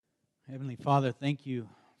Heavenly Father, thank you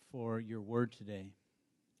for your word today.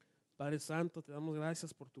 Padre Santo, te damos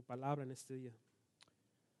gracias por tu palabra en este día.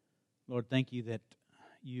 Lord, thank you that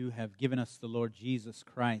you have given us the Lord Jesus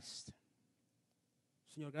Christ.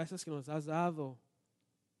 Señor, gracias que nos has dado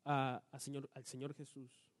al Señor Jesús.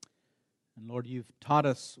 And Lord, you've taught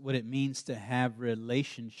us what it means to have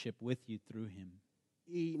relationship with you through him.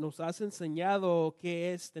 Y nos has enseñado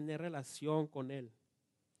qué es tener relación con Él.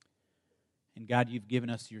 And God, you've given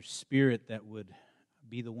us your Spirit that would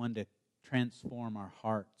be the one to transform our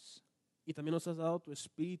hearts. Y también nos has dado tu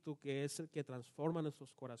Espíritu, que es el que transforma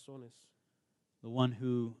nuestros corazones. The one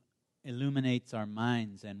who illuminates our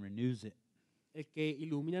minds and renews it. El que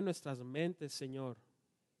ilumina nuestras mentes, Señor,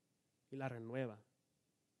 y la renueva.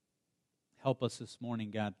 Help us this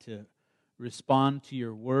morning, God, to respond to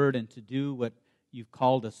your word and to do what you've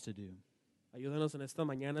called us to do. Ayúdanos en esta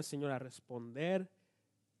mañana, Señor, a responder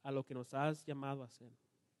a lo que nos has llamado a hacer.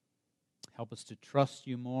 Help us to trust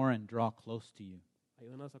you more and draw close to you.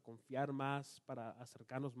 Ayúdanos a confiar más para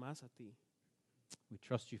acercarnos más a ti. We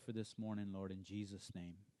trust you for this morning, Lord, in Jesus'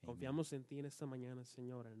 name. Amen. Confiamos en ti en esta mañana,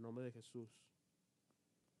 Señor, en el nombre de Jesús.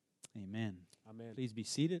 Amen. Amén. Please be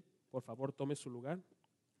seated. Por favor, tome su lugar.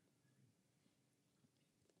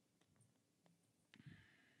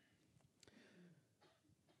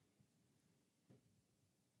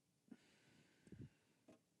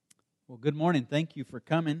 Well, good morning. Thank you for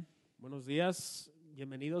coming. Buenos días,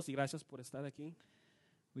 bienvenidos y gracias por estar aquí.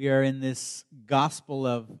 We are in this Gospel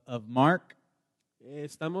of Mark.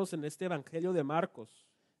 Estamos en este Evangelio de Marcos.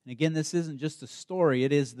 And again, this isn't just a story.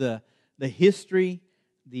 It is the history,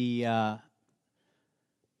 the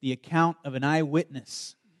account of an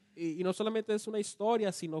eyewitness. Y no solamente es una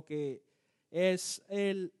historia, sino que es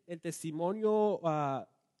el testimonio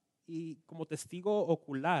y como testigo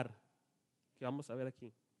ocular que vamos a ver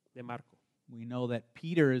aquí de Marco. We know that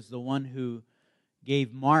Peter is the one who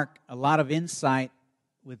gave Mark a lot of insight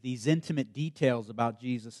with these intimate details about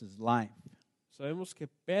Jesus' life. Sabemos que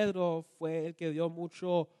Pedro fue el que dio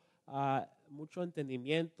mucho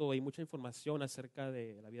entendimiento y mucha información acerca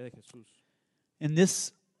de la vida de Jesús. And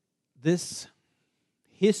this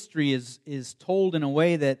history is told in a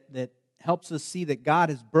way that helps us see that God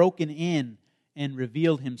has broken in and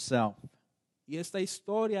revealed himself. Y esta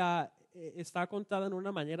historia está contada en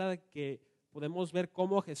una manera de que podemos ver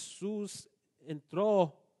cómo Jesús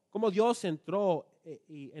entró, cómo Dios entró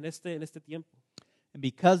en este tiempo. And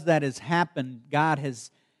because that has happened, God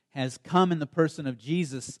has come in the person of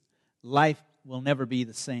Jesus. Life will never be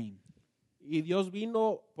the same. Y Dios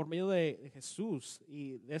vino por medio de Jesús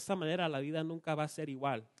y de esta manera la vida nunca va a ser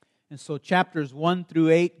igual. And so chapters 1 through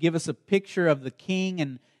 8 give us a picture of the king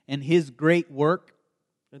and his great work.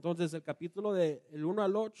 Entonces el capítulo del 1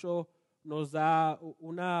 al 8 nos da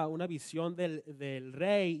una visión del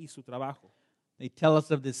rey y su trabajo. They tell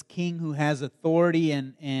us of this king who has authority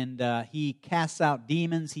and he casts out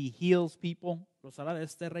demons, he heals people. Nos habla de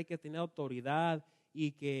este rey que tiene autoridad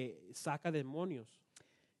y que saca demonios.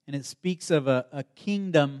 And it speaks of a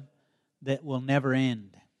kingdom that will never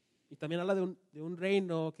end Y también habla de un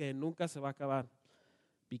reino que nunca se va a acabar.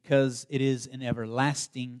 because it is an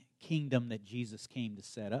everlasting kingdom that Jesus came to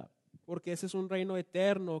set up. Porque ese es un reino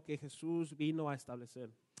eterno que Jesús vino a establecer.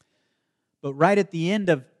 But right at the end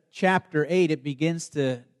of chapter 8, it begins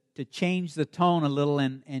to change the tone a little,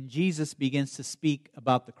 and Jesus begins to speak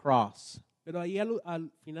about the cross. Pero ahí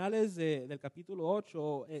al finales del capítulo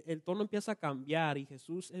 8, el tono empieza a cambiar y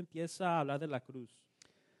Jesús empieza a hablar de la cruz.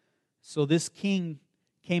 So this king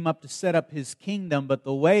came up to set up his kingdom, but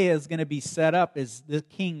the way it's going to be set up is the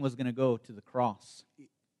king was going to go to the cross.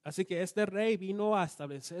 Así que este rey vino a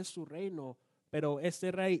establecer su reino, pero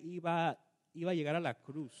este rey iba a llegar a la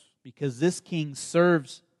cruz. Because this king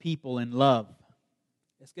serves people in love.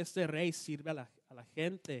 Es que este rey sirve a la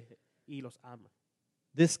gente y los ama.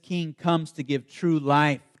 This king comes to give true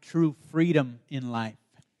life, true freedom in life.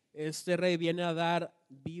 Este rey viene a dar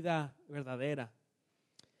vida verdadera.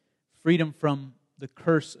 Freedom from the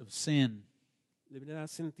curse of sin. Le viene a dar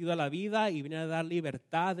sentido a la vida y viene a dar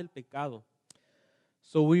libertad del pecado.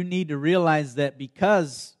 So we need to realize that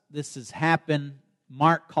because this has happened,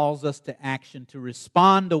 Mark calls us to action, to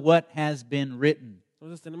respond to what has been written.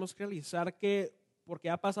 Entonces tenemos que realizar que porque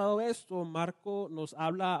ha pasado esto, Marco nos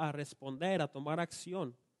habla a responder, a tomar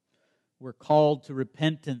acción. We're called to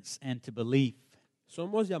repentance and to belief.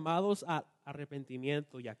 Somos llamados a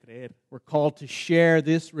arrepentimiento y a creer. We're called to share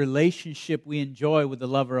this relationship we enjoy with the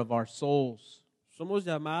lover of our souls. Somos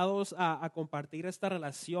llamados a compartir esta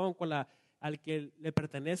relación con al que le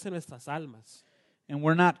pertenece nuestras almas. And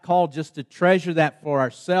we're not called just to treasure that for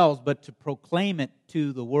ourselves, but to proclaim it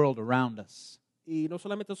to the world around us. Y no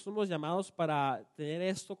solamente somos llamados para tener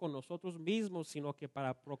esto con nosotros mismos, sino que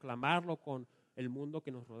para proclamarlo con el mundo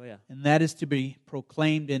que nos rodea. And that is to be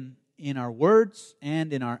proclaimed in our words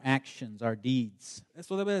and in our actions, our deeds.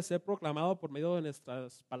 Esto debe de ser proclamado por medio de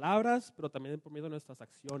nuestras palabras, pero también por medio de nuestras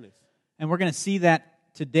acciones. And we're going to see that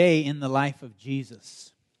today in the life of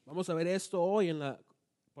Jesus. Vamos a ver esto hoy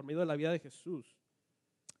por medio de la vida de Jesús.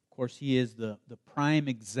 Of course, he is the prime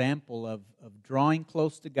example of drawing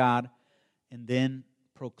close to God and then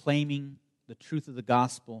proclaiming the truth of the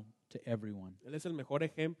gospel to everyone. Él es el mejor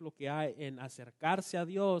ejemplo que hay en acercarse a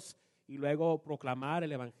Dios y luego proclamar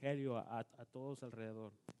el evangelio a todos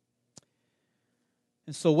alrededor.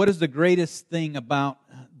 And so, what is the greatest thing about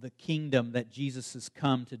the kingdom that Jesus has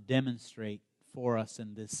come to demonstrate for us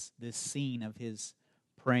in this scene of his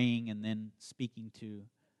praying and then speaking to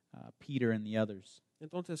Peter and the others?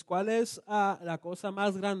 Entonces, ¿cuál es la cosa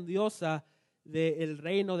más grandiosa del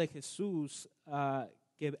reino de Jesús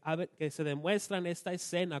que se demuestra en esta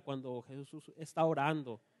escena cuando Jesús está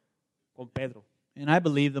orando con Pedro? And I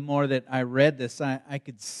believe the more that I read this, I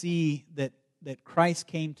could see that Christ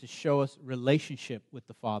came to show us relationship with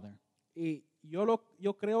the Father. Y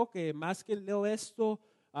yo creo que más que leo esto,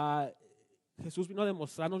 Jesús vino a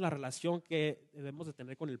demostrarnos la relación que debemos de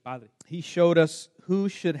tener con el Padre. He showed us who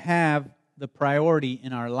should have the priority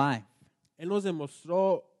in our life Él nos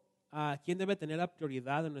demostró quién debe tener la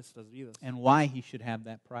prioridad en nuestras vidas and why he should have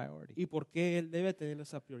that priority. y por qué Él debe tener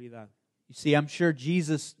esa prioridad. You see, I'm sure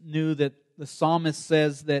Jesus knew that the psalmist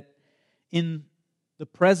says that in the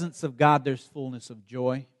presence of God there's fullness of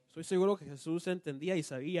joy. Estoy seguro que Jesús entendía y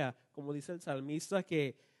sabía, como dice el salmista,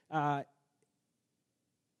 que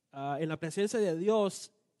en la presencia de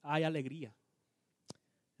Dios hay alegría.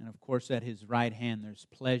 And of course, at his right hand there's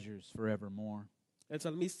pleasures forevermore. El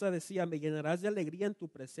salmista decía, me llenarás de alegría en tu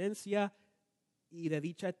presencia y de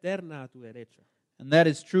dicha eterna a tu derecha. And that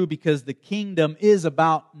is true because the kingdom is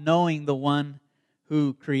about knowing the one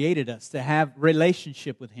who created us, to have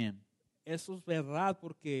relationship with him. Eso es verdad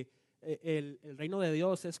porque el reino de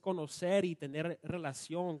Dios es conocer y tener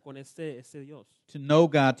relación con este Dios. To know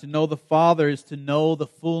God, to know the Father is to know the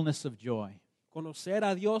fullness of joy. Conocer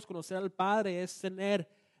a Dios, conocer al Padre es tener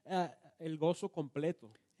el gozo completo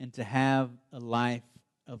And to have a life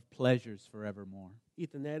of pleasures forevermore. y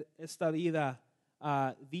tener esta vida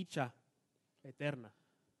dicha eterna.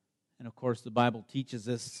 And of course, the Bible teaches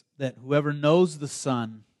us that whoever knows the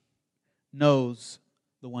Son knows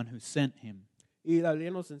the one who sent him. Y la Biblia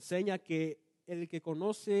nos enseña que el que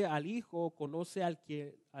conoce al Hijo conoce a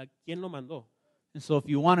quien lo mandó. And so if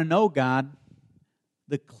you want to know God,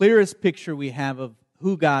 the clearest picture we have of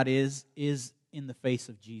who God is in the face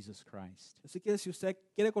of Jesus Christ. Así que si usted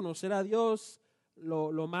quiere conocer a Dios,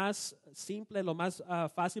 lo más simple, lo más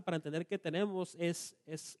fácil para entender que tenemos es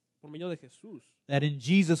por medio de Jesús. That in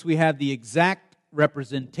Jesus we have the exact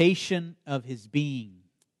representation of his being.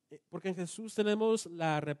 Porque en Jesús tenemos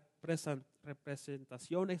la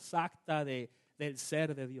representación exacta del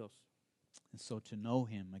ser de Dios. And so to know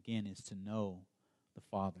him, again, is to know the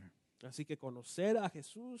Father. Así que conocer a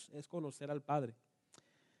Jesús es conocer al Padre.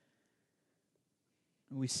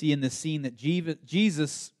 We see in this scene that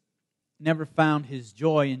Jesus never found his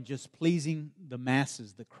joy in just pleasing the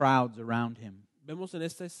masses, the crowds around him. Vemos en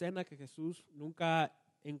esta escena que Jesús nunca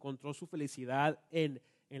encontró su felicidad en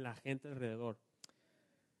la gente alrededor.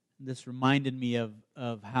 This reminded me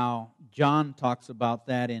of how John talks about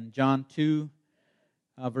that in John 2,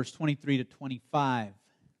 verse 23 to 25.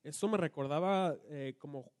 Esto me recordaba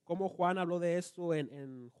como Juan habló de esto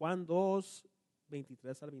en Juan 2,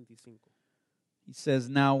 23 al 25. He says,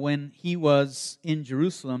 now when he was in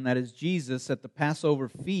Jerusalem, that is Jesus, at the Passover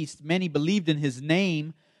feast, many believed in his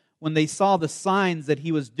name when they saw the signs that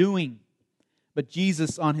he was doing. But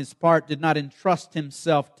Jesus, on his part, did not entrust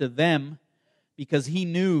himself to them because he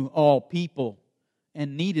knew all people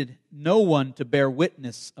and needed no one to bear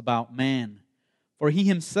witness about man, for he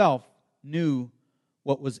himself knew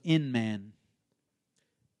what was in man.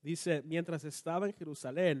 Dice, mientras estaba en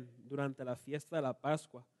Jerusalén durante la fiesta de la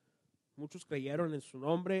Pascua, muchos creyeron en su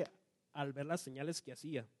nombre al ver las señales que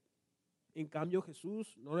hacía. En cambio,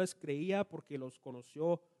 Jesús no les creía porque los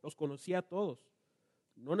conocía a todos.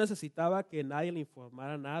 No necesitaba que nadie le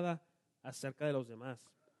informara nada acerca de los demás,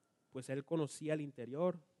 pues él conocía el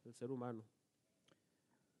interior del ser humano.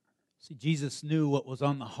 See, Jesus knew what was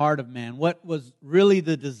on the heart of man, what was really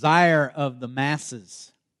the desire of the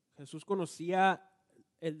masses. Jesús conocía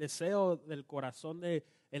el deseo del corazón de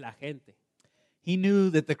la gente. He knew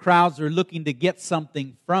that the crowds were looking to get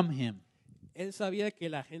something from him. Él sabía que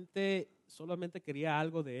la gente solamente quería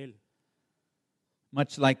algo de él.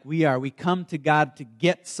 Much like we are, we come to God to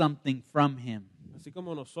get something from him. Así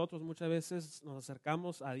como nosotros muchas veces nos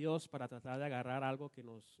acercamos a Dios para tratar de agarrar algo que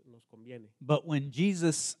nos conviene. But when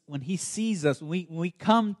he sees us, when we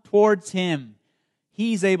come towards him,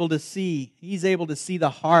 he's able to see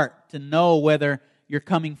the heart to know whether you're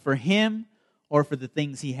coming for him or for the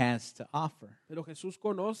things he has to offer. Pero Jesús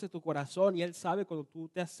conoce tu corazón y Él sabe cuando tú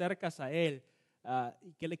te acercas a Él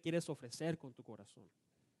y qué le quieres ofrecer con tu corazón.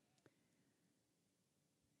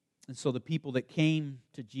 And so the people that came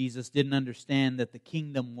to Jesus didn't understand that the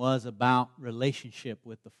kingdom was about relationship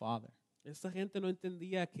with the Father. Esta gente no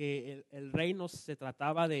entendía que el reino se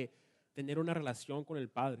trataba de tener una relación con el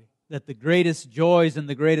Padre. That the greatest joys and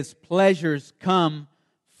the greatest pleasures come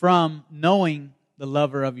from knowing the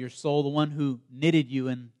lover of your soul, the one who knitted you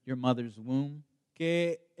in your mother's womb.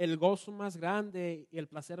 Que el gozo más grande y el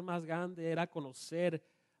placer más grande era conocer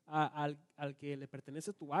al que le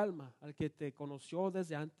pertenece tu alma, al que te conoció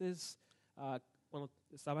desde antes cuando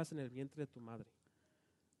estabas en el vientre de tu madre.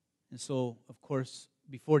 And so, of course,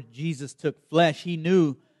 before Jesus took flesh, he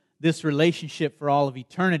knew this relationship for all of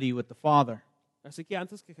eternity with the Father. Así que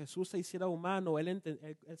antes que Jesús se hiciera humano, él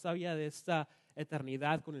sabía de esta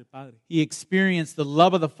eternidad con el Padre. He experienced the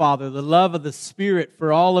love of the Father, the love of the Spirit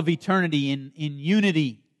for all of eternity in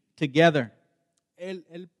unity together.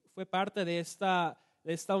 Él fue parte de esta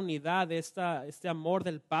unidad, de este amor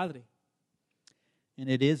del Padre. And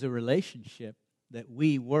it is a relationship that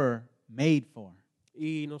we were made for.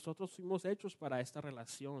 Y nosotros fuimos hechos para esta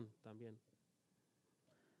relación también.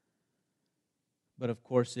 But of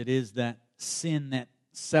course, it is that sin that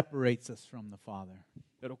separates us from the Father.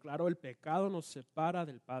 Pero claro, el pecado nos separa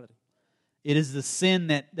del Padre. It is the sin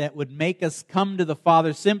that would make us come to the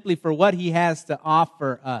Father simply for what He has to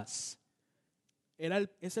offer us.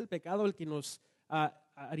 Es el pecado el que nos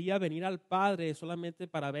haría venir al Padre solamente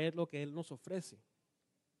para ver lo que Él nos ofrece.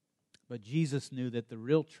 But Jesus knew that the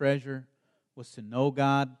real treasure was to know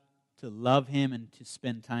God, to love Him, and to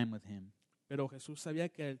spend time with Him. Pero Jesús sabía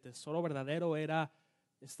que el tesoro verdadero era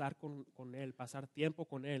estar con Él, pasar tiempo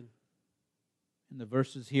con Él. And the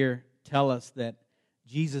verses here tell us that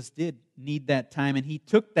Jesus did need that time, and He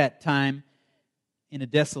took that time in a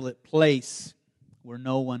desolate place where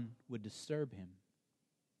no one would disturb Him.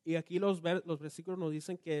 Y aquí los versículos nos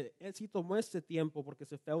dicen que Él sí tomó este tiempo porque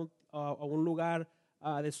se fue a un lugar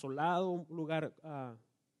desolado, un lugar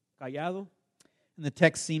callado. And the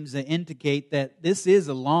text seems to indicate that this is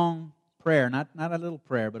a long prayer, not a little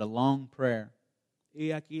prayer, but a long prayer.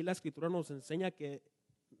 Y aquí la escritura nos enseña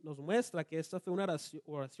nos muestra que esta fue una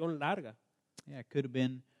oración larga. Yeah, it could have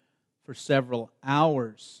been for several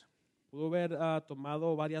hours. Pudo haber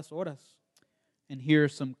tomado varias horas. And here are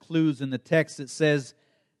some clues in the text. It says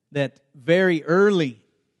that very early,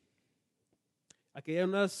 Aquí hay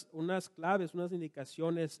unas claves, unas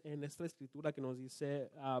indicaciones en esta escritura que nos dice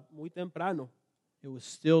muy temprano. it was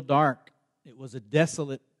still dark. It was a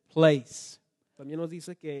desolate place. También nos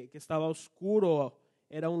dice que estaba oscuro,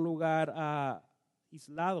 era un lugar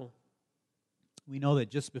aislado. We know that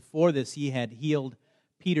just before this, He had healed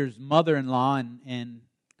Peter's mother-in-law and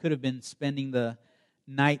could have been spending the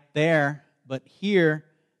night there. But here,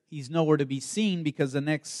 He's nowhere to be seen because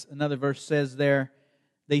another verse says there,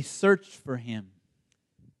 they searched for Him.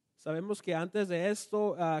 Sabemos que antes de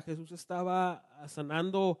esto Jesús estaba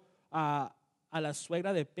sanando a la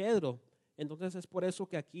suegra de Pedro. Entonces es por eso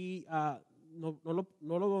que aquí no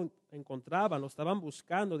lo encontraban, lo estaban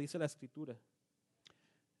buscando, dice la escritura.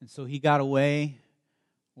 And so He got away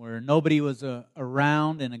where nobody was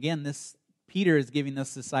around. And again, Peter is giving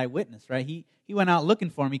us this eyewitness, right? He went out looking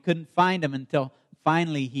for Him. He couldn't find Him until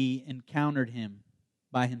finally he encountered Him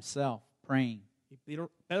by himself, praying. Y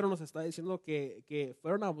Pedro nos está diciendo que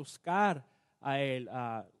fueron a buscar a Él,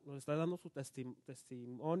 nos está dando su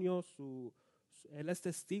testimonio, Él es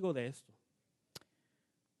testigo de esto.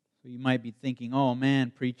 So you might be thinking, oh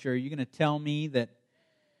man, preacher, are you going to tell me that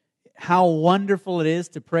how wonderful it is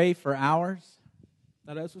to pray for hours?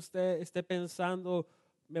 Tal vez usted esté pensando,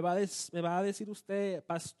 me va a decir usted,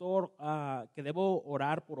 pastor, que debo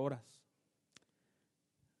orar por horas.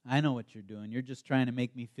 I know what you're doing. You're just trying to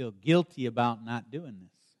make me feel guilty about not doing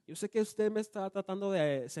this. Yo sé que usted me está tratando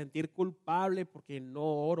de sentir culpable porque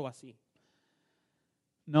no oro así.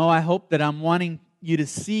 No, I hope that I'm wanting you to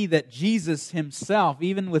see that Jesus Himself,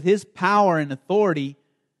 even with His power and authority,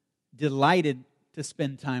 delighted to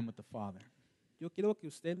spend time with the Father. Yo quiero que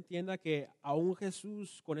usted entienda que aún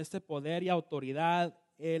Jesús, con este poder y autoridad,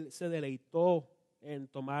 Él se deleitó en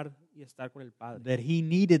tomar y estar con el Padre. That He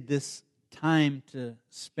needed this time to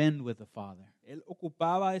spend with the Father. Él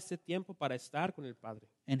ocupaba ese tiempo para estar con el Padre.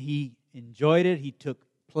 And He enjoyed it. He took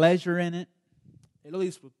pleasure in it. Él lo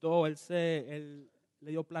disfrutó, él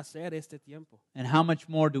le dio placer este tiempo. And how much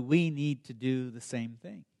more do we need to do the same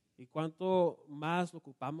thing? Y cuánto más lo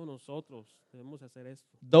ocupamos nosotros, debemos hacer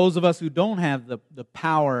esto. Those of us who don't have the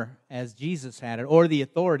power as Jesus had it, or the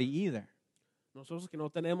authority either. Nosotros que no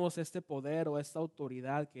tenemos este poder o esta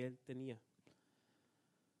autoridad que él tenía.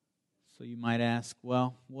 So you might ask,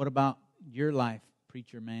 well, what about your life,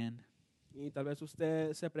 preacher man? Y tal vez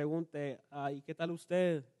usted se pregunte, ¿y qué tal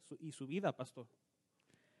usted y su vida, pastor?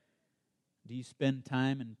 Do you spend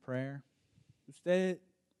time in prayer? ¿Usted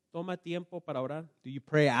toma tiempo para orar? Do you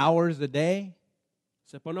pray hours a day?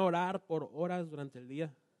 ¿Se pone a orar por horas durante el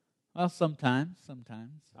día? Well, sometimes.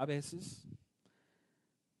 A veces.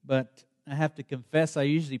 But I have to confess, I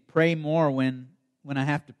usually pray more when I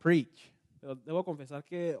have to preach. Pero debo confesar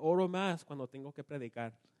que oro más cuando tengo que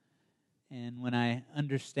predicar. And when I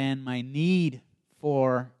understand my need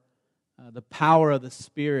for the power of the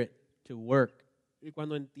Spirit to work. Y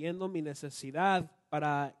cuando entiendo mi necesidad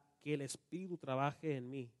para que el Espíritu trabaje en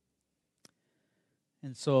mí.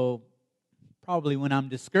 And so, probably when I'm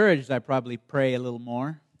discouraged, I probably pray a little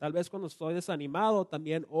more. Tal vez cuando estoy desanimado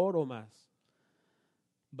también oro más.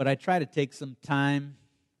 But I try to take some time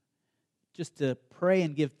just to pray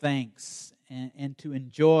and give thanks and to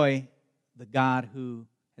enjoy the God who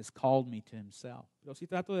has called me to Himself. Pero sí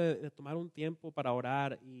trato de tomar un tiempo para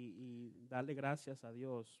orar y darle gracias a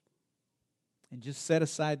Dios. And just set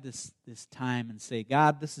aside this time and say,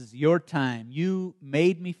 God, this is your time. You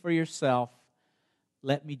made me for yourself.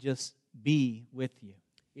 Let me just be with you.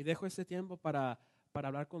 Y dejo ese tiempo para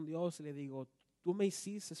hablar con Dios y le digo, tú me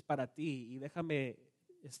hiciste para ti y déjame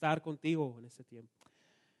estar contigo en ese tiempo.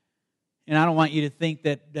 And I don't want you to think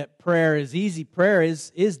that prayer is easy. Prayer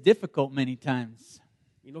is difficult many times.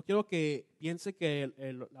 Y no quiero que piense que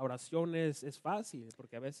la oración es fácil,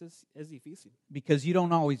 porque a veces es difícil. Because you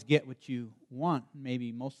don't always get what you want.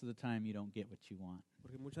 Maybe most of the time you don't get what you want.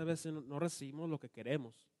 Porque muchas veces no recibimos lo que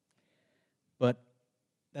queremos. But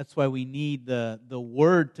that's why we need the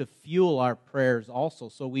Word to fuel our prayers also.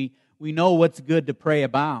 So we know what's good to pray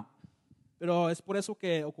about. Pero es por eso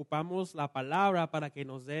que ocupamos la palabra para que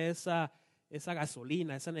nos dé esa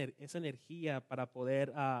gasolina, esa energía para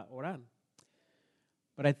poder orar.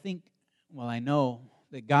 But I think, well, I know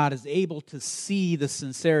that God is able to see the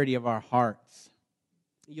sincerity of our hearts.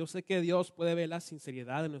 Y yo sé que Dios puede ver la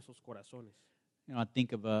sinceridad de nuestros corazones. You know, I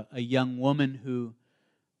think of a young woman who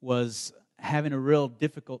was having a real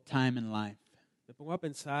difficult time in life. Me pongo a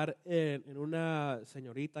pensar en una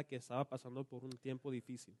señorita que estaba pasando por un tiempo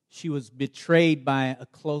difícil. She was betrayed by a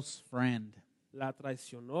close friend. La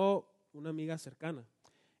traicionó una amiga cercana.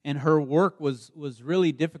 And her work was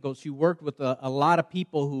really difficult. She worked with a lot of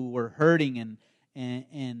people who were hurting and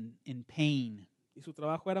in pain. Y su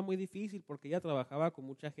trabajo era muy difícil porque ella trabajaba con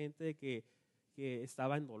mucha gente que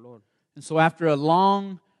estaba en dolor. And so after a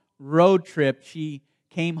long road trip, she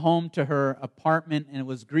came home to her apartment and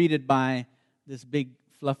was greeted by this big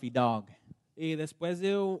fluffy dog. Y después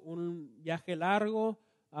de un viaje largo,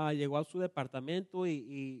 llegó a su departamento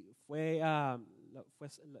y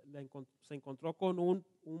se encontró con un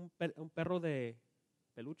perro de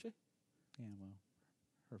peluche, Yeah,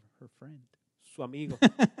 well, her friend. su amigo.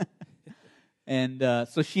 And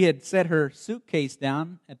so she had set her suitcase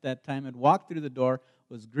down at that time and walked through the door,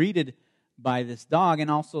 was greeted by this dog, and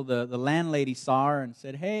also the landlady saw her and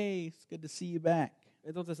said, "Hey, it's good to see you back."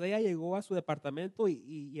 Entonces ella llegó a su departamento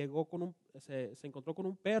y llegó se encontró con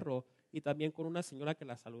un perro y también con una señora que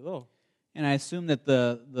la saludó. And I assume that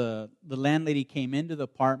the landlady came into the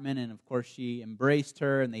apartment, and of course she embraced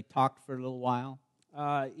her, and they talked for a little while.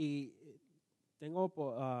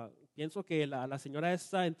 Pienso que la señora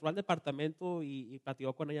esa entró al departamento y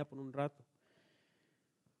platicó con ella por un rato.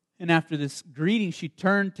 And after this greeting, she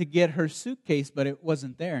turned to get her suitcase, but it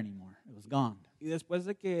wasn't there anymore. It was gone. Y después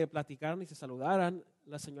de que platicaron y se saludaran,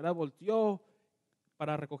 la señora volteó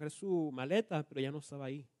para recoger su maleta, pero ya no estaba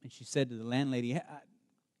ahí. And she said to the landlady,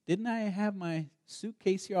 "Didn't I have my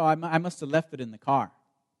suitcase here? Oh, I must have left it in the car."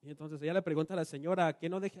 Y entonces ella le pregunta a la señora, ¿qué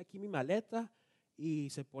no dejé aquí mi maleta? Y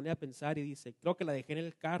se pone a pensar y dice, creo que la dejé en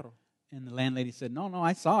el carro. And the landlady said, No,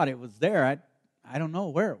 I saw it. It was there. I don't know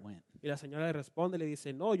where it went. Y la señora le responde y le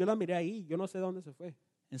dice, no, yo la miré ahí, yo no sé dónde se fue.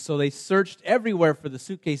 And so they searched everywhere for the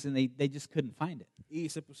suitcase, and they just couldn't find it. Y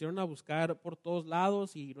se pusieron a buscar por todos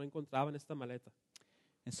lados y no encontraban esta maleta.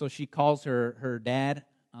 And so she calls her dad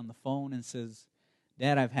on the phone and says,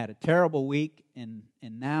 "Dad, I've had a terrible week, and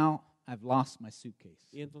now I've lost my suitcase."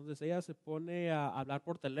 Y entonces ella se pone a hablar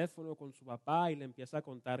por teléfono con su papá y le empieza a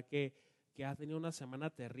contar que que ha tenido una semana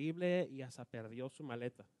terrible y hasta perdió su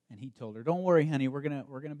maleta. And he told her, "Don't worry, honey. We're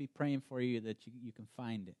gonna be praying for you that you can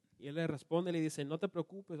find it." Y él le responde y le dice, no te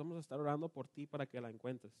preocupes, vamos a estar orando por ti para que la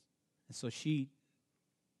encuentres. And so she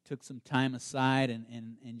took some time aside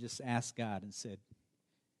and just asked God and said,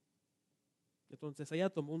 Entonces ella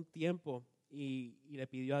tomó un tiempo y le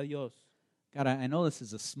pidió a Dios, God, I know this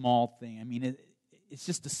is a small thing. I mean, it's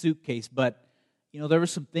just a suitcase, but there were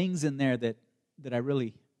some things in there that I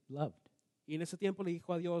really loved. y en ese tiempo le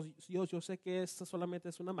dijo a Dios, Dios, yo sé que esta solamente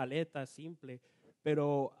es una maleta simple,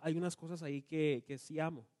 pero hay unas cosas ahí que sí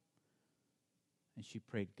amo. And she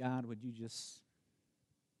prayed, God, would you just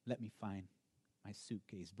let me find my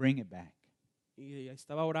suitcase, bring it back. Y ella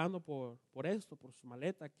estaba orando por esto, por su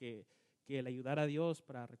maleta, que le ayudara a Dios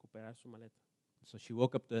para recuperar su maleta. So she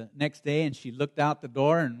woke up the next day and she looked out the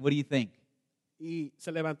door, and what do you think? Y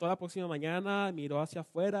se levantó la próxima mañana, miró hacia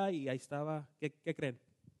afuera y ahí estaba, ¿qué creen?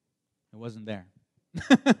 It wasn't there.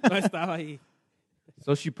 No estaba ahí.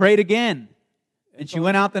 So she prayed again, and she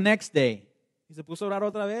went out the next day. Y se puso a orar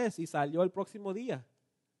otra vez y salió el próximo día.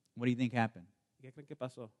 What do you think happened? ¿Qué creen que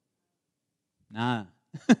pasó? Nada.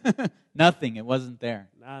 Nothing. It wasn't there.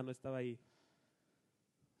 Nada, no estaba ahí.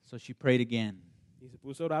 So she prayed again, Y se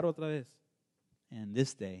puso a orar otra vez. and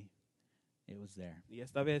this day it was there. Y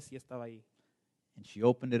esta vez sí estaba ahí. And she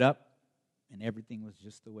opened it up, and everything was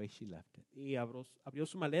just the way she left it. Y abrió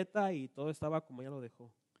su maleta y todo estaba como ella lo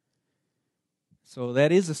dejó. So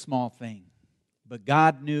that is a small thing, but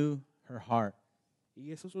God knew her heart.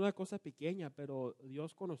 Y eso es una cosa pequeña, pero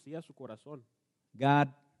Dios conocía su corazón. God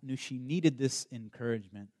knew she needed this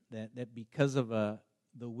encouragement, that because of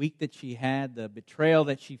the week that she had, the betrayal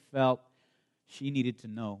that she felt, she needed to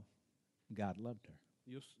know God loved her.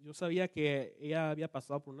 Yo sabía que ella había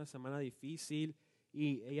pasado por una semana difícil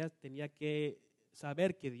y ella tenía que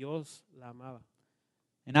saber que Dios la amaba.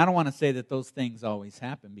 And I don't want to say that those things always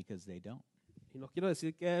happen, because they don't. Y no quiero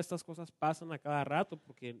decir que estas cosas pasan a cada rato,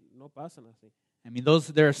 porque no pasan así. I mean,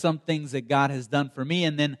 there are some things that God has done for me,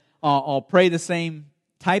 and then I'll pray the same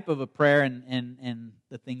type of a prayer, and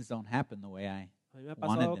the things don't happen the way I A mí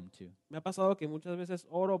wanted them to. me ha pasado que muchas veces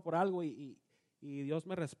oro por algo y Dios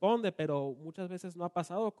me responde, pero muchas veces no ha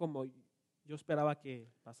pasado como yo esperaba que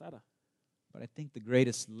pasara. But I think the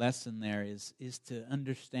greatest lesson there is to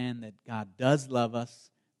understand that God does love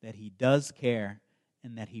us, that He does care,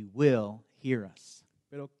 and that He will hear us.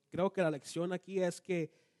 Pero creo que la lección aquí es que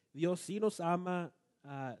Dios sí nos ama,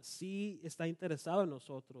 sí está interesado en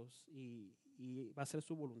nosotros y va a ser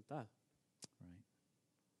su voluntad. Right.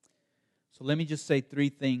 So let me just say three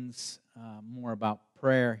things more about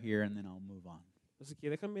prayer here, and then I'll move on. Así que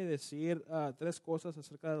déjame decir tres cosas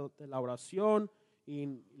acerca de la oración y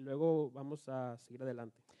luego vamos a seguir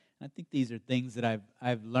adelante. And I think these are things that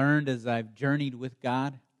I've learned as I've journeyed with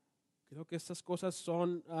God. Creo que estas cosas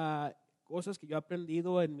son cosas que yo he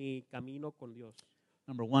aprendido en mi camino con Dios.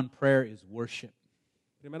 Number one, prayer is worship.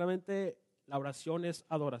 Primeramente, la oración es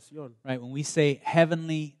adoración. Right? When we say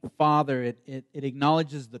Heavenly Father, it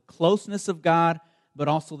acknowledges the closeness of God, but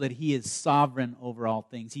also that He is sovereign over all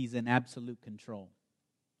things. He's in absolute control.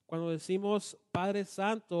 Cuando decimos Padre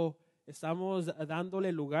Santo, estamos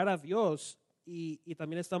dándole lugar a Dios y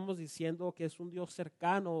también estamos diciendo que es un Dios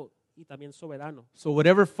cercano y también soberano. So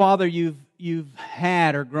whatever father you've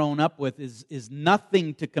had or grown up with is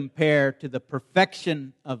nothing to compare to the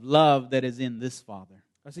perfection of love that is in this Father.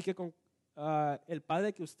 Así que con el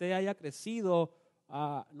Padre que usted haya crecido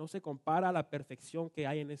no se compara a la perfección que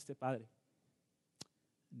hay en este Padre.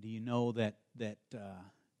 Do you know that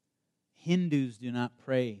Hindus do not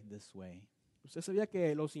pray this way? Usted sabía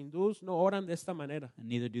que los hindús no oran de esta manera. And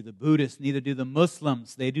neither do the Buddhists, neither do the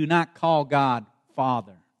Muslims. They do not call God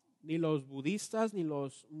Father. Ni los budistas ni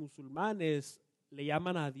los musulmanes le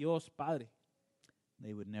llaman a Dios Padre.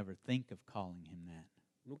 They would never think of calling Him that.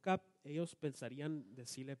 Nunca ellos pensarían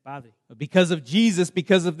decirle Padre. But because of Jesus,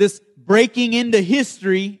 because of this breaking into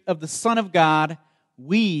history of the Son of God,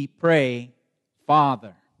 we pray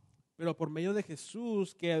Father. Pero por medio de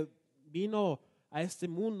Jesús que vino a este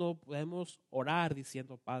mundo, podemos orar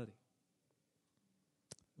diciendo Padre.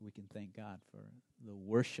 We can thank God for the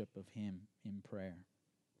worship of Him in prayer.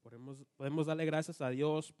 Podemos darle gracias a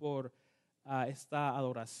Dios por esta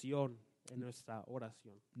adoración en nuestra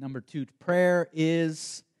oración. Number two, prayer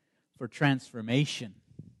is for transformation.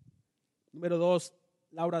 Número 2,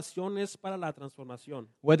 la oración es para la transformación.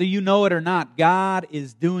 Whether you know it or not, God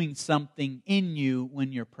is doing something in you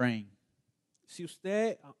when you're praying. Si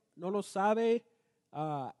usted no lo sabe,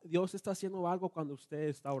 Dios está haciendo algo cuando usted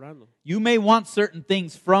está orando. You may want certain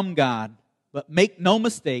things from God, but make no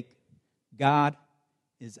mistake, God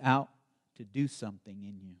is out to do something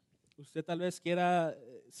in you. Usted tal vez quiera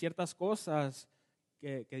ciertas cosas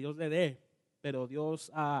que Dios le dé, pero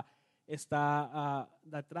Dios está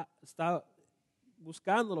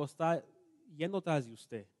buscándolo, está yendo tras de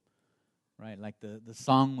usted. Right, like the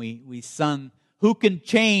song we sung, who can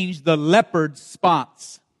change the leopard's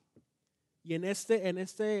spots? Y en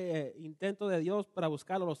este intento de Dios para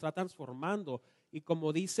buscarlo, lo está transformando. Y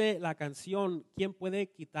como dice la canción, ¿quién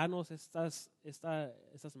puede quitarnos estas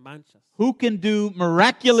manchas? Who can do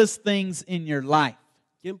miraculous things in your life?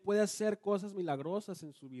 ¿Quién puede hacer cosas milagrosas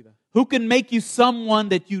en su vida? Who can make you someone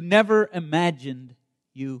that you never imagined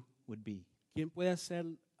you would be? ¿Quién puede hacer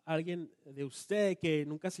alguien de usted que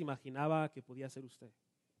nunca se imaginaba que podía ser usted?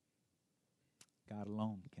 God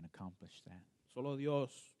alone can accomplish that. Solo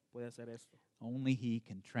Dios puede hacer esto. Only He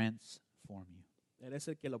can transform you. Él es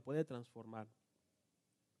el que lo puede transformar.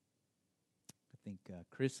 I think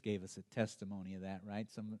Chris gave us a testimony of that, right?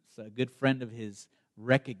 A good friend of his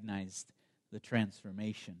recognized the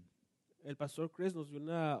transformation. El pastor Chris nos dio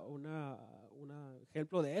un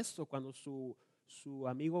ejemplo de esto cuando su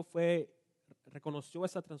amigo reconoció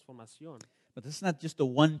esa transformación. But this is not just a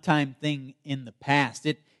one-time thing in the past.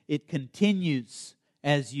 It continues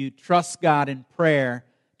as you trust God in prayer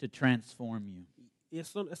to transform you. Y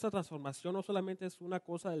esta transformación no solamente es una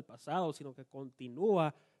cosa del pasado, sino que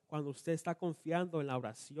continúa cuando usted está confiando en la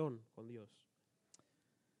oración con Dios.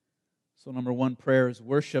 So number 1, prayer is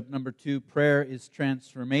worship. Number 2, prayer is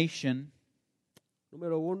transformation.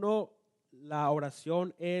 Número 1, la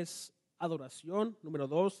oración es adoración. Número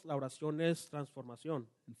 2, la oración es transformación.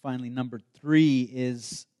 And finally, number 3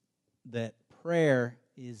 is that prayer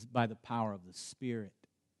is by the power of the Spirit.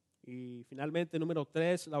 Y finalmente, número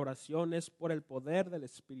 3, la oración es por el poder del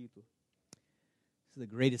Espíritu. So the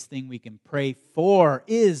greatest thing we can pray for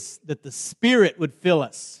is that the Spirit would fill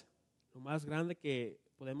us. Lo más grande que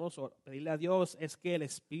podemos pedirle a Dios es que el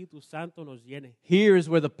Espíritu Santo nos llene. Here is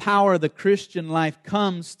where the power of the Christian life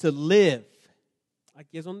comes to live.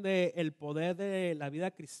 Aquí es donde el poder de la vida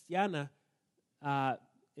cristiana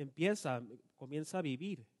comienza a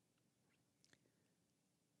vivir.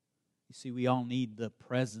 You see, we all need the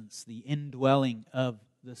presence, the indwelling of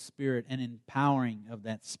the Spirit and empowering of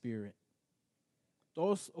that Spirit.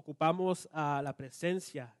 Todos ocupamos la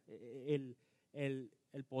presencia, el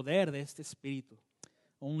poder de este Espíritu.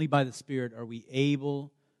 Only by the Spirit are we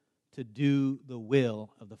able to do the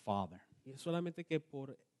will of the Father. Y es solamente que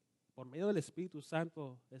por medio del Espíritu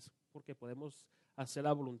Santo es porque podemos hacer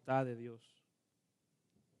la voluntad de Dios.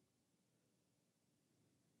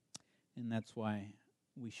 And that's why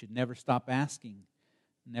we should never stop asking,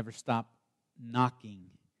 never stop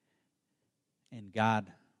knocking, and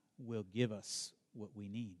God will give us what we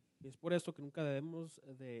need. Y es por eso que nunca debemos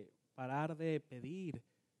de parar de pedir,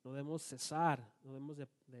 no debemos cesar, no debemos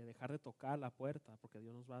de dejar de tocar la puerta, porque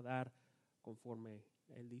Dios nos va a dar conforme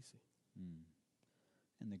Él dice.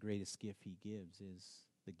 And the greatest gift He gives is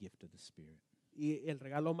the gift of the Spirit. Y el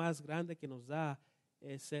regalo más grande que nos da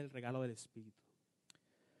es el regalo del Espíritu.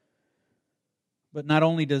 But not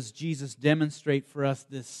only does Jesus demonstrate for us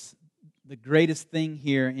the greatest thing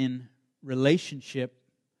here in relationship,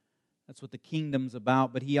 that's what the kingdom's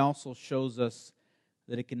about, but He also shows us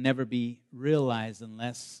that it can never be realized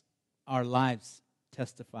unless our lives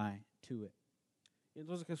testify to it. Y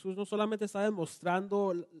entonces Jesús no solamente está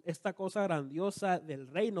demostrando esta cosa grandiosa del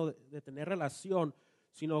reino de tener relación,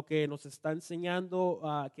 sino que nos está enseñando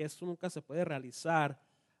que esto nunca se puede realizar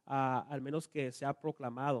al menos que sea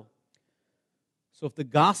proclamado. So if the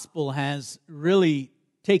gospel has really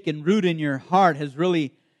taken root in your heart, has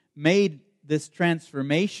really made this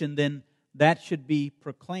transformation, then that should be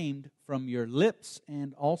proclaimed from your lips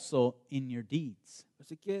and also in your deeds.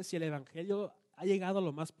 Así que si el evangelio ha llegado a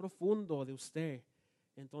lo más profundo de usted,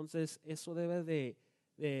 entonces eso debe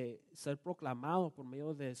de ser proclamado por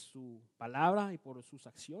medio de su palabra y por sus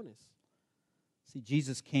acciones. See,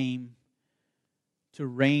 Jesus came to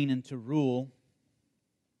reign and to rule.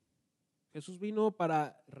 Jesús vino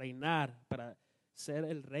para reinar, para ser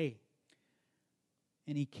el rey.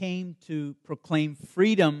 And He came to proclaim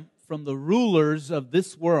freedom from the rulers of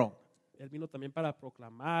this world. Él vino también para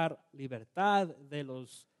proclamar libertad de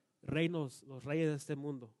los reinos, los reyes de este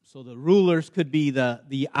mundo. So the rulers could be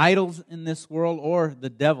the idols in this world or the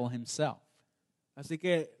devil himself. Así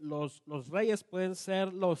que los reyes pueden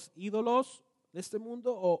ser los ídolos de este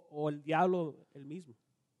mundo o el diablo el mismo.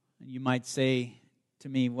 And you might say to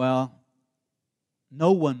me, well,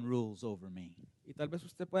 no one rules over me. Y tal vez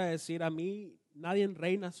usted pueda decir, a mí nadie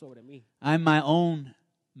reina sobre mí. I'm my own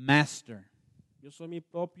master. Yo soy mi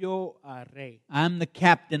propio rey. I'm the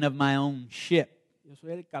captain of my own ship. Yo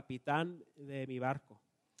soy el capitán de mi barco.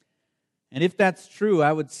 And if that's true,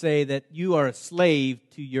 I would say that you are a slave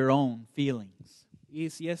to your own feelings. Y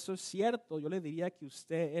si eso es cierto, yo le diría que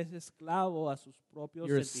usted es esclavo a sus propios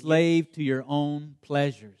You're a sentimientos. slave to your own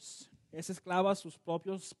pleasures, Es esclavo a sus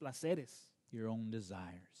propios placeres, your own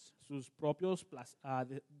desires, sus propios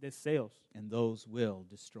deseos. and those will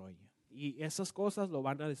destroy you. Y esas cosas lo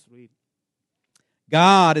van a destruir.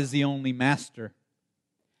 God is the only master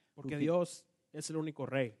Porque Okay. Dios es el único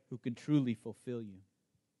rey who can truly fulfill you.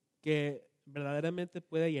 que verdaderamente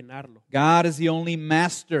puede llenarlo. God is the only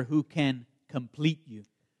master who can complete you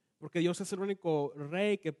Porque Dios es el único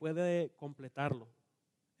rey que puede completarlo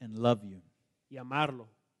and love you. y amarlo.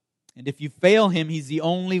 And if you fail him, he's the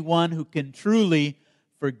only one who can truly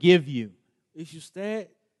forgive you. Y si usted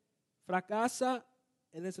fracasa,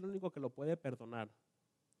 Él es el único que lo puede perdonar.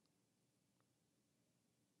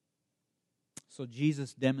 So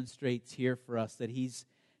Jesus demonstrates here for us that he's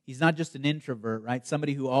not just an introvert, right?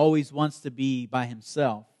 Somebody who always wants to be by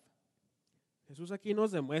himself. Jesús aquí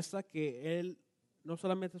nos demuestra que Él no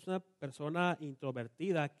solamente es una persona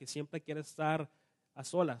introvertida que siempre quiere estar a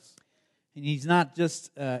solas. And he's not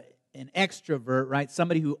just an extrovert, right?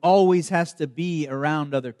 Somebody who always has to be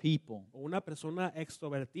around other people. O una persona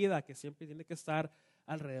extrovertida que siempre tiene que estar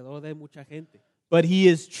alrededor de mucha gente. But he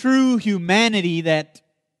is true humanity that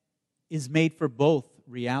is made for both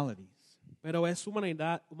realities. Pero es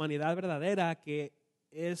humanidad verdadera que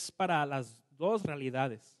es para las dos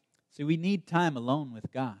realidades. See, we need time alone with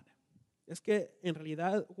God, Es que en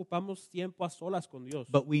realidad ocupamos tiempo a solas con Dios,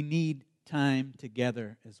 but we need time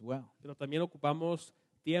together as well. pero también ocupamos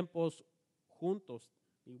tiempos juntos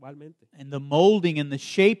igualmente. And the molding and the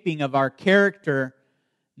shaping of our character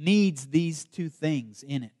needs these two things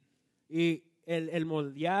in it. Y el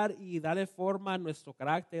moldear y darle forma a nuestro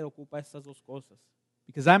carácter ocupa estas dos cosas.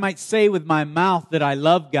 Because I might say with my mouth that I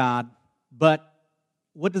love God, but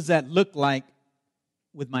what does that look like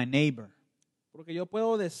with my neighbor? Porque yo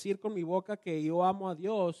puedo decir con mi boca que yo amo a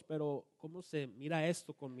Dios, pero ¿cómo se mira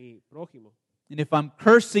esto con mi prójimo? And if I'm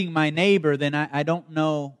cursing my neighbor, then I don't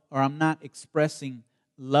know, or I'm not expressing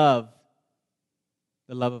love,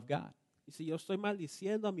 the love of God. Y si yo estoy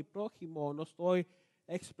maldiciendo a mi prójimo, no estoy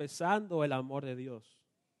expresando el amor de Dios.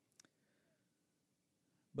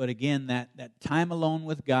 But again, that time alone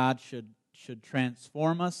with God should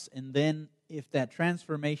transform us, and then if that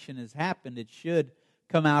transformation has happened, it should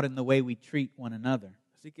come out in the way we treat one another.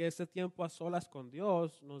 Así que ese tiempo a solas con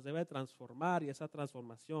Dios nos debe transformar y esa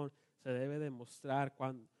transformación se debe demostrar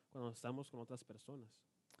cuando estamos con otras personas.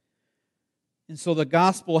 And so the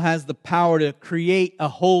gospel has the power to create a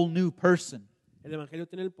whole new person. El Evangelio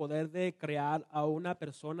tiene el poder de crear a una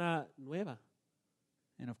persona nueva.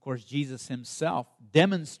 And of course, Jesus himself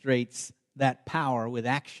demonstrates that power with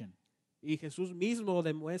action. Y Jesús mismo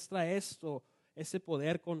demuestra ese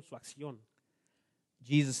poder con su acción.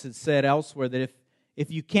 Jesus has said elsewhere that if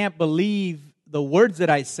you can't believe the words that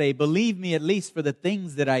I say, believe me at least for the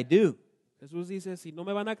things that I do. Jesús dice, si no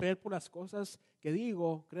me van a creer por las cosas que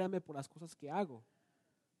digo, créanme por las cosas que hago.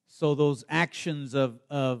 So those actions of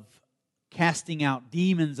casting out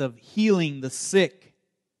demons, of healing the sick,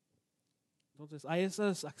 Entonces hay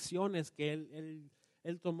esas acciones que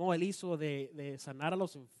él tomó, él hizo de sanar a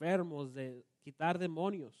los enfermos, de quitar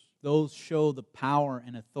demonios. those show the power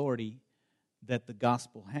and authority that the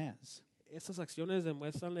gospel has. Esas acciones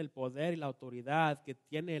demuestran el poder y la autoridad que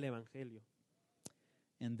tiene el Evangelio.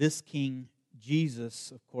 And this King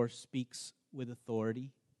Jesus, of course, speaks with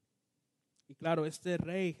authority. Y claro, este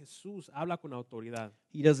rey Jesús habla con autoridad.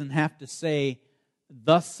 He doesn't have to say,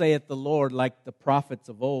 "Thus saith the Lord," like the prophets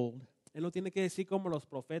of old. Él no tiene que decir como los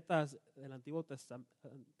profetas del Antiguo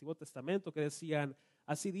Testamento que decían,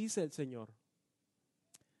 así dice el Señor.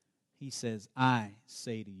 He says, "I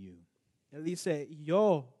say to you." Él dice,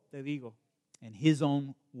 yo te digo. And his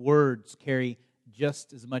own words carry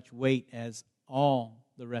just as much weight as all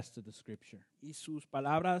the rest of the Scripture. Y sus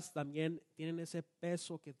palabras también tienen ese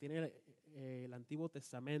peso que tiene el Antiguo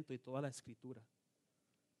Testamento y toda la Escritura.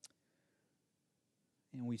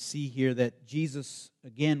 And we see here that Jesus,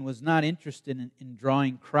 again, was not interested in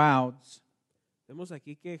drawing crowds. Vemos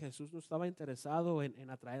aquí que Jesús no estaba interesado en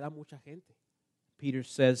atraer a mucha gente. Peter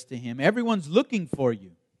says to him, "Everyone's looking for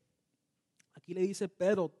you." Aquí le dice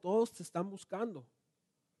Pedro, todos te están buscando.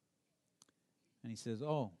 And he says,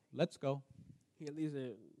 "Oh, let's go." Y él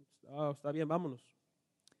dice, está bien, vámonos.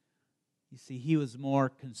 You see, he was more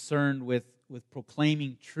concerned with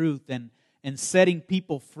proclaiming truth and setting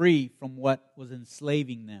people free from what was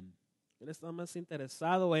enslaving them. Él estaba más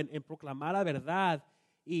interesado en proclamar la verdad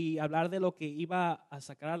y hablar de lo que iba a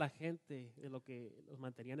sacar a la gente, de lo que los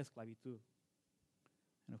mantenía en esclavitud.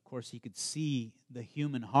 And of course, he could see the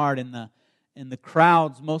human heart and And the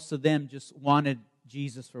crowds, most of them just wanted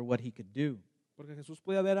Jesus for what he could do. Porque Jesús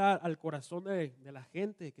podía ver al corazón de la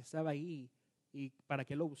gente que estaba ahí y para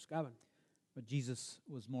qué lo buscaban. But Jesus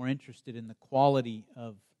was more interested in the quality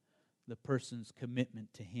of the person's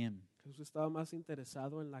commitment to him. Jesús estaba más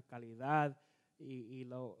interesado en la calidad y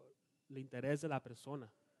el interés de la persona.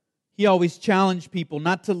 He always challenged people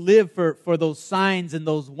not to live for those signs and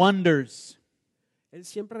those wonders. Él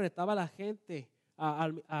siempre retaba a la gente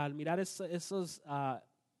al mirar esas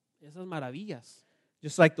maravillas.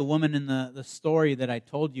 Just like the woman in the story that I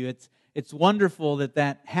told you, it's wonderful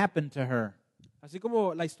that happened to her. Así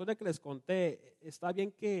como la historia que les conté, está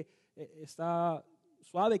bien que está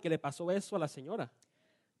suave que le pasó eso a la señora,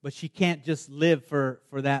 But she can't just live for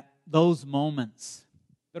those moments.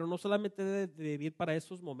 pero no solamente debe de vivir para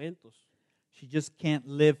esos momentos, She just can't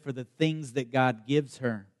live for the things that God gives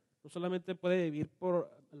her. no solamente puede vivir por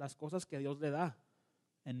las cosas que Dios le da,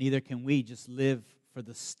 And neither can we just live for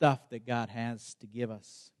the stuff that God has to give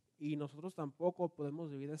us. y nosotros tampoco podemos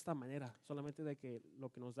vivir de esta manera, solamente de que lo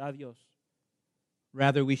que nos da Dios,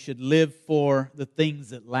 Rather, we should live for the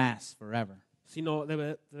things that last forever. sino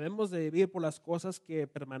debemos de vivir por las cosas que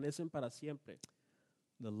permanecen para siempre.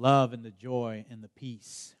 The love and the joy and the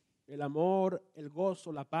peace. El amor, el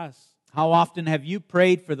gozo, la paz. How often have you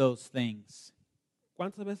prayed for those things?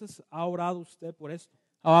 ¿Cuántas veces ha orado usted por esto?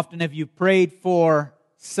 How often have you prayed for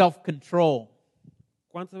self-control?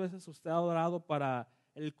 ¿Cuántas veces usted ha orado para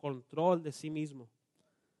el control de sí mismo?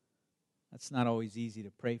 That's not always easy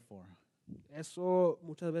to pray for. Eso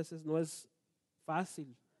muchas veces no es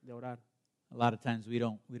fácil de orar. A lot of times we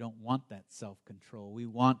don't want that self-control. We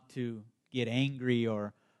want to get angry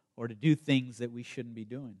or to do things that we shouldn't be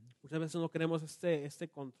doing. Muchas veces no queremos este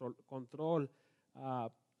control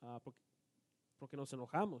porque nos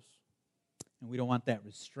enojamos. And we don't want that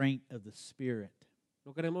restraint of the Spirit.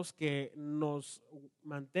 No queremos que nos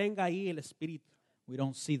mantenga ahí el espíritu. We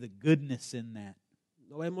don't see the goodness in that.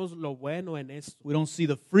 No vemos lo bueno en esto. We don't see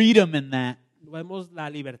the freedom in that, No vemos la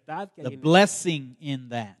libertad que the hay en blessing in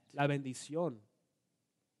that. esto, la bendición.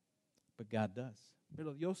 But God does.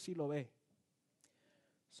 Pero Dios sí lo ve.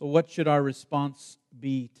 So what should our response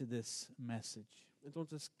be to this message?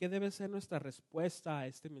 Entonces, ¿qué debe ser nuestra respuesta a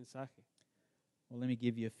este mensaje? Well, let me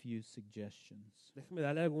give you a few suggestions. Déjeme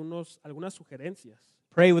darle algunas sugerencias.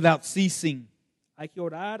 Pray without ceasing. Hay que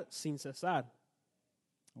orar sin cesar.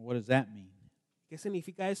 What does that mean? ¿Qué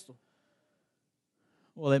significa esto?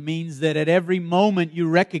 Well, it means that at every moment you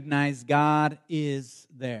recognize God is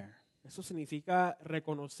there. Eso significa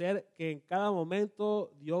reconocer que en cada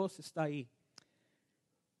momento Dios está ahí.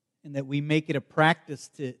 And that we make it a practice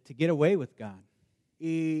to get away with God.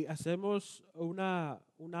 Y hacemos un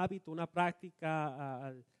hábito, una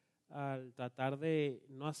práctica al tratar de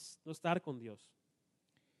no estar con Dios.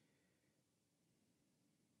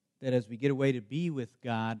 That as we get away to be with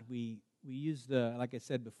God, we use like I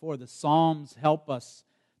said before, the Psalms help us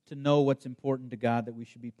to know what's important to God that we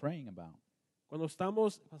should be praying about. Cuando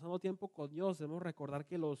estamos pasando tiempo con Dios, debemos recordar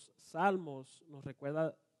que los salmos nos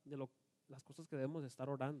recuerdan de las cosas que debemos de estar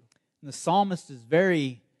orando. And the psalmist is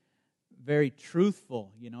very, very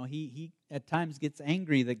truthful. You know, he at times gets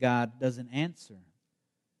angry that God doesn't answer.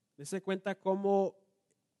 Dese cuenta cómo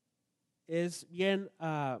es bien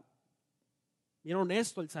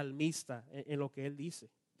honesto el salmista en lo que él dice.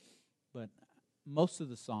 But most of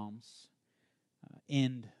the Psalms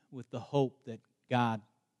end with the hope that God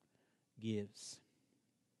gives.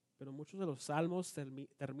 Pero muchos de los salmos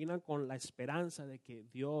terminan con la esperanza de que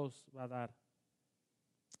Dios va a dar.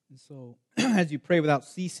 And so, as you pray without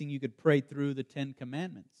ceasing, you could pray through the 10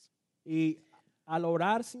 Commandments. Y al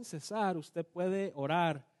orar sin cesar, usted puede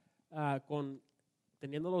orar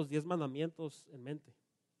teniendo los 10 mandamientos en mente.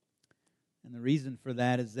 And the reason for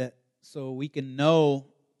that is that so we can know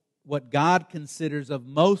what God considers of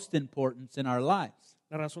most importance in our lives.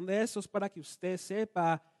 La razón de eso es para que usted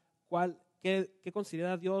sepa qué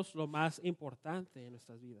considera Dios lo más importante en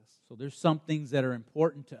nuestras vidas. So there's some things that are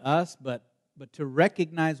important to us, but to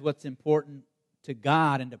recognize what's important to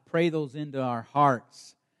God and to pray those into our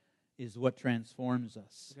hearts is what transforms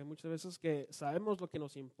us. Porque hay muchas veces que sabemos lo que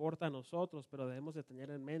nos importa a nosotros, pero debemos de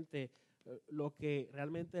tener en mente lo que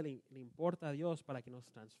realmente le importa a Dios para que nos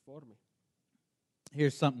transforme.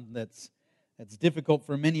 Here's something that's difficult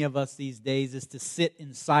for many of us these days is to sit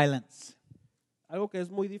in silence. Algo que es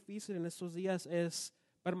muy difícil en estos días es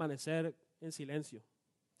permanecer en silencio.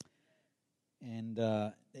 And,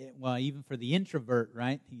 well, even for the introvert,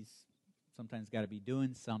 right? He's sometimes got to be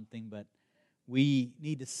doing something, but we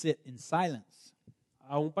need to sit in silence.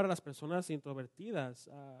 Aún para las personas introvertidas,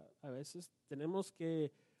 a veces tenemos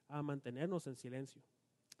que mantenernos en silencio.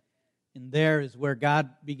 And there is where God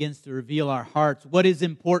begins to reveal our hearts, what is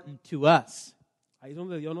important to us. Ahí es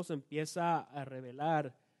donde Dios nos empieza a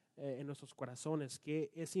revelar en nuestros corazones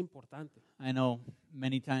qué es importante. I know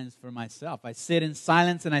many times for myself, I sit in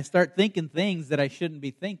silence and I start thinking things that I shouldn't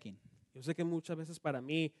be thinking. Yo sé que muchas veces para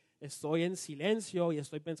mí estoy en silencio y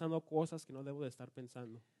estoy pensando cosas que no debo de estar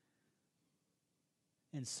pensando.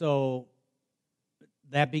 And so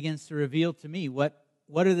that begins to reveal to me what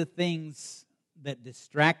are the things that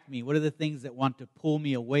distract me? What are the things that want to pull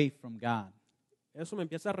me away from God? Eso me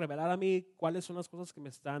empieza a revelar a mí cuáles son las cosas que me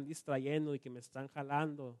están distrayendo y que me están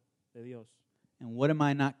jalando de Dios. And what am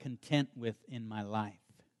I not content with in my life?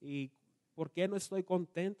 Y por qué no estoy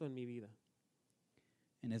contento en mi vida.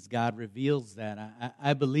 And as God reveals that,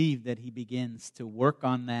 I believe that He begins to work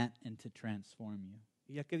on that and to transform you.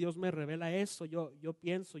 Y ya que Dios me revela eso, yo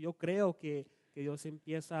pienso, yo creo que Dios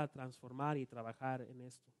empieza a transformar y trabajar en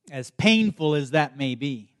esto. As painful as that may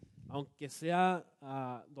be. Aunque sea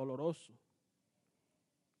doloroso.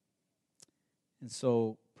 And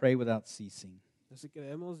so pray without ceasing. Así que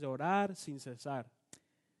debemos de orar sin cesar.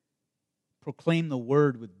 Proclaim the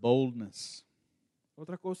word with boldness.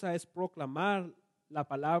 Otra cosa es proclamar la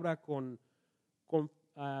palabra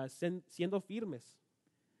siendo firmes.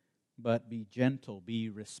 But be gentle, be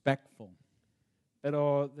respectful.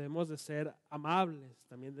 Pero debemos de ser amables,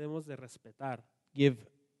 también debemos de respetar. Give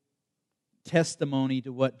testimony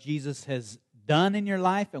to what Jesus has done in your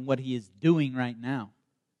life and what He is doing right now.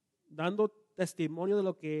 Dando testimonio de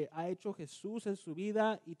lo que ha hecho Jesús en su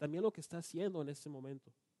vida y también lo que está haciendo en este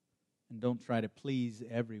momento. And don't try to please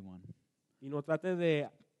everyone. Y no trate de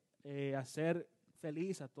hacer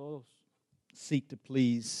feliz a todos. Seek to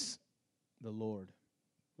please the Lord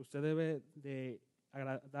Usted debe de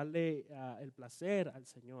darle el placer al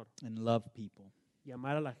Señor and love people. y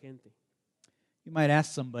amar a la gente. You might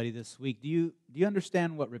ask somebody this week, do you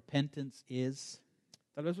understand what repentance is?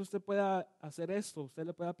 Tal vez usted pueda hacer esto, usted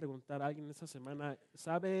le pueda preguntar a alguien esta semana,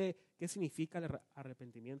 ¿sabe qué significa el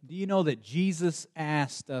arrepentimiento? Do you know that Jesus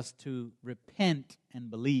asked us to repent and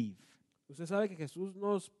believe? Usted sabe que Jesús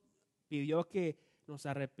nos pidió que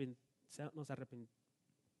seamos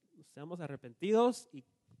arrepentidos y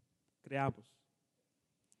creamos.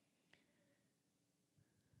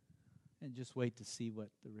 And just wait to see what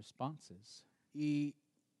the response is. Y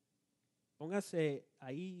póngase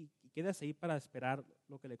ahí y quédese ahí para esperar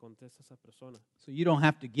lo que le contesta esa persona. So you don't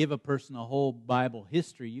have to give a person a whole Bible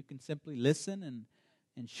history. You can simply listen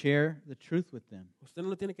and share the truth with them. Usted no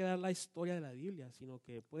le tiene que dar la historia de la Biblia, sino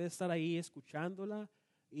que puede estar ahí escuchándola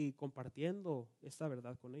y compartiendo esta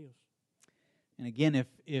verdad con ellos. And again,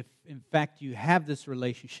 if in fact you have this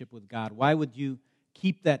relationship with God, why would you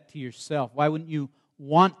keep that to yourself? Why wouldn't you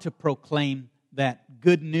want to proclaim that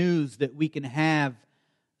good news that we can have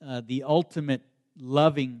the ultimate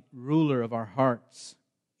loving ruler of our hearts?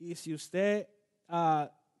 Y si usted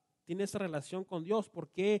tiene esa relación con Dios, ¿por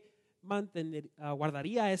qué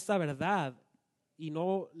guardaría esta verdad y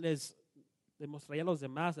no les demostraría a los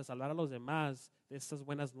demás, les hablar a los demás de estas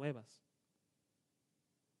buenas nuevas?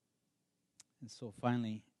 And so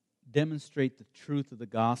finally, demonstrate the truth of the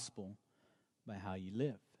gospel by how you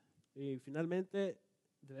live. Y finalmente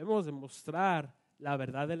debemos demostrar la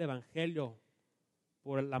verdad del Evangelio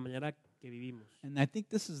por la manera que vivimos. And I think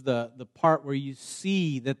this is the part where you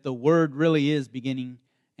see that the Word really is beginning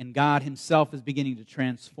and God Himself is beginning to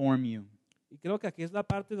transform you. Y creo que aquí es la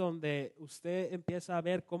parte donde usted empieza a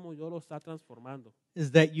ver cómo Dios lo está transformando.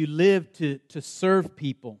 Is that you live to serve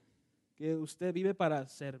people. Que usted vive para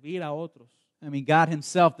servir a otros. I mean, God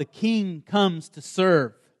Himself, the King, comes to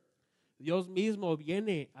serve. Dios mismo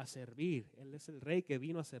viene a servir. Él es el rey que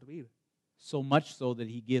vino a servir. So much so that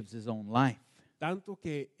He gives His own life. Tanto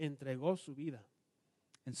que entregó su vida.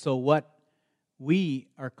 And so what we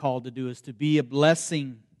are called to do is to be a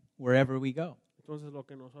blessing wherever we go. Entonces lo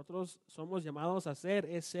que nosotros somos llamados a hacer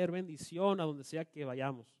es ser bendición a donde sea que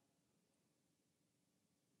vayamos.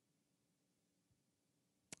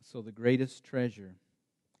 So the greatest treasure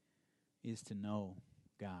is to know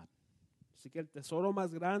God. Así que el tesoro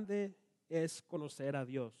más grande es conocer a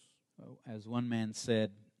Dios. As one man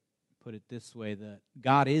said, put it this way, that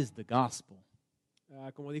God is the gospel.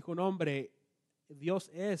 Como dijo un hombre, Dios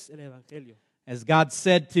es el evangelio. As God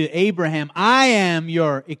said to Abraham, I am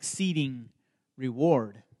your exceeding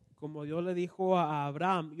reward. Como Dios le dijo a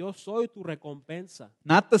Abraham, yo soy tu recompensa.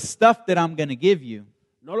 Not the stuff that I'm going to give you,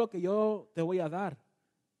 No lo que yo te voy a dar,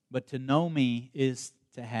 but to know me is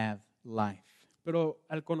to have life, pero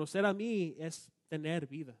al conocer a mí es tener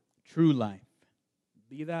vida, true life.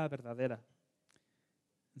 vida verdadera.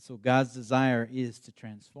 And so God's desire is to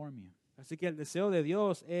transform you. Así que el deseo de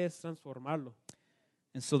Dios es transformarlo.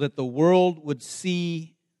 and so that the world would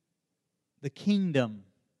see the kingdom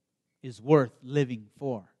is worth living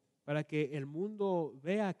for. para que el mundo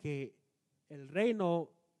vea que el reino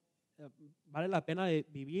vale la pena de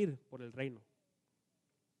vivir por el reino,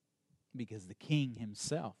 Because the king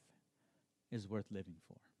himself is worth living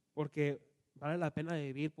for. porque vale la pena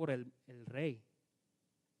de vivir por el rey.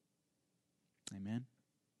 Amen.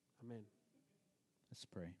 Amén. Let's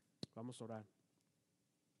pray. Vamos a orar.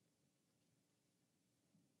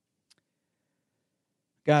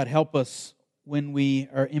 God, help us when we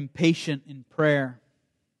are impatient in prayer.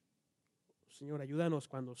 Señor, ayúdanos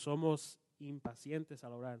cuando somos impacientes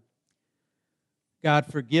al orar. God,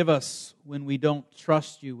 forgive us when we don't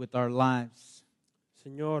trust you with our lives.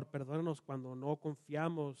 Señor, perdónanos cuando no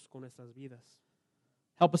confiamos con nuestras vidas.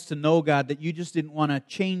 Help us to know, God, that you just didn't want to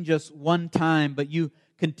change us one time, but you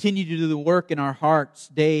continue to do the work in our hearts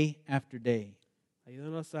day after day.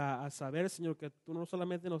 Ayúdanos a saber, Señor, que tú no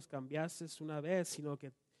solamente nos cambiaste una vez, sino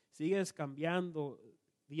que sigues cambiando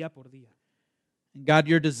día por día. And God,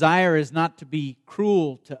 your desire is not to be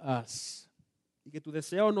cruel to us, Y que tu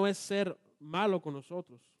deseo no es ser malo con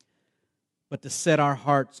nosotros, but to set our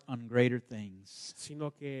hearts on greater things.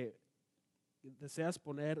 sino que deseas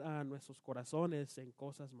poner a nuestros corazones en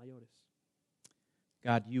cosas mayores.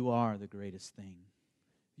 God, you are the greatest thing,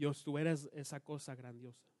 Dios, tú eres esa cosa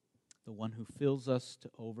grandiosa, the one who fills us to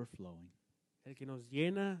overflowing. el que nos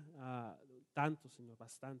llena tanto, Señor,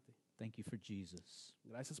 bastante. Thank you for Jesus.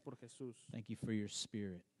 Gracias por Jesús. Thank you for your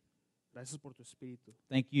Spirit. Gracias por tu Espíritu.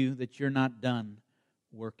 Thank you that you're not done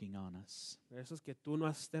working on us Gracias que tú no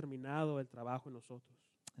has terminado el trabajo en nosotros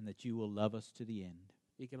and that you will love us to the end.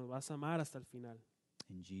 y que nos vas a amar hasta el final.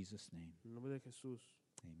 In Jesus' name, En el nombre de Jesús.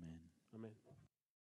 amen. Amén.